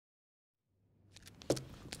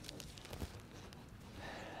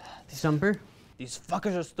Stumper? These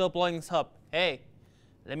fuckers are still blowing us up. Hey,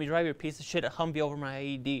 let me drive your piece of shit Humvee over my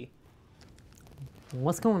AED.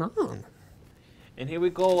 What's going on? And here we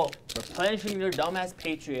go, replenishing your dumbass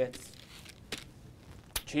patriots.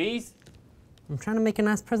 Cheese? I'm trying to make a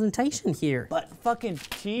nice presentation here. But fucking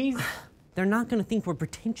cheese? They're not gonna think we're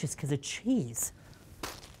pretentious because of cheese.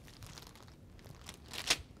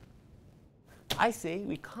 I say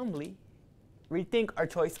we calmly rethink our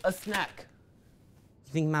choice of snack.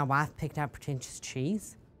 You think my wife picked out pretentious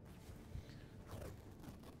cheese?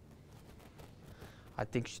 I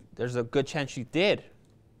think there's a good chance she did.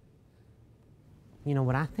 You know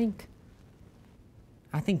what I think?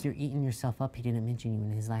 I think you're eating yourself up. He didn't mention you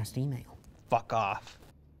in his last email. Fuck off.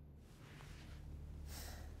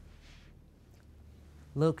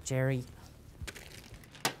 Look, Jerry,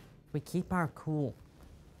 we keep our cool.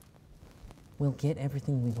 We'll get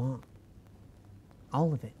everything we want.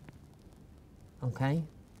 All of it. Okay?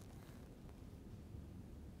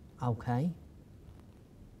 Okay?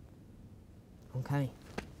 Okay.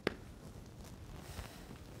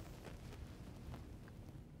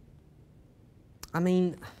 I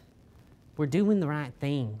mean, we're doing the right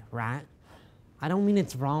thing, right? I don't mean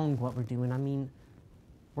it's wrong what we're doing. I mean,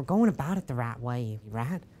 we're going about it the right way,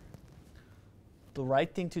 right? The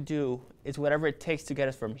right thing to do is whatever it takes to get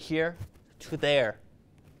us from here to there.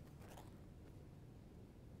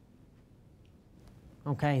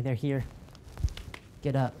 Okay, they're here.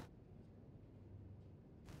 Get up.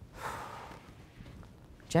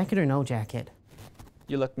 Jacket or no jacket?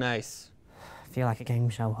 You look nice. I feel like a game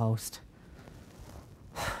show host.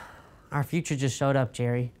 Our future just showed up,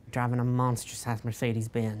 Jerry, driving a monstrous-ass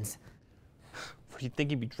Mercedes-Benz. What do you think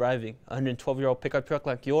you'd be driving? A 112-year-old pickup truck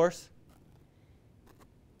like yours?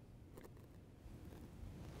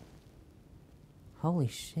 Holy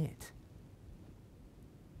shit.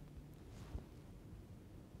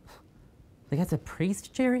 The guy's a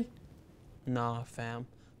priest, Jerry? Nah, fam.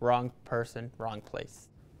 Wrong person, wrong place.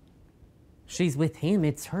 She's with him,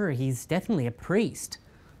 it's her. He's definitely a priest.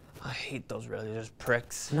 I hate those religious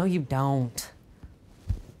pricks. No, you don't.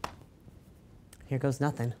 Here goes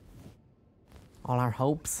nothing. All our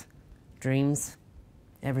hopes, dreams,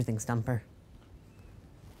 everything, Stumper.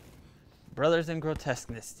 Brothers in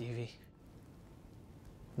grotesqueness, Stevie.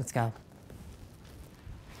 Let's go.